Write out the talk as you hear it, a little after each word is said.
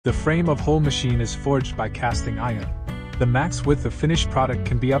The frame of whole machine is forged by casting iron. The max width of finished product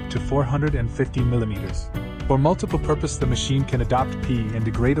can be up to 450 millimeters. For multiple purpose, the machine can adopt PE and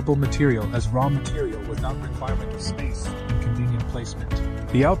degradable material as raw material without requirement of space and convenient placement.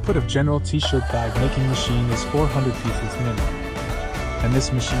 The output of general t-shirt bag making machine is 400 pieces minimum. And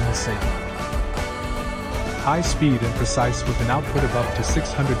this machine is safe. High speed and precise with an output of up to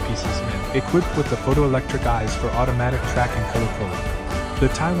 600 pieces min, equipped with the photoelectric eyes for automatic track and color coding. The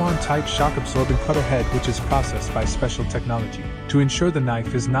Taiwan-type shock-absorbing cutter head, which is processed by special technology to ensure the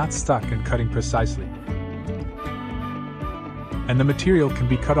knife is not stuck and cutting precisely. And the material can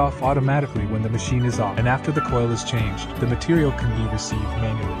be cut off automatically when the machine is off, and after the coil is changed, the material can be received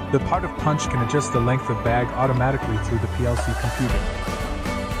manually. The part of punch can adjust the length of bag automatically through the PLC computer,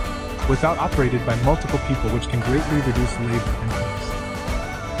 without operated by multiple people, which can greatly reduce labor and cost.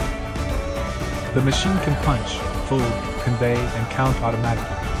 The machine can punch, fold, convey, and count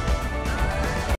automatically.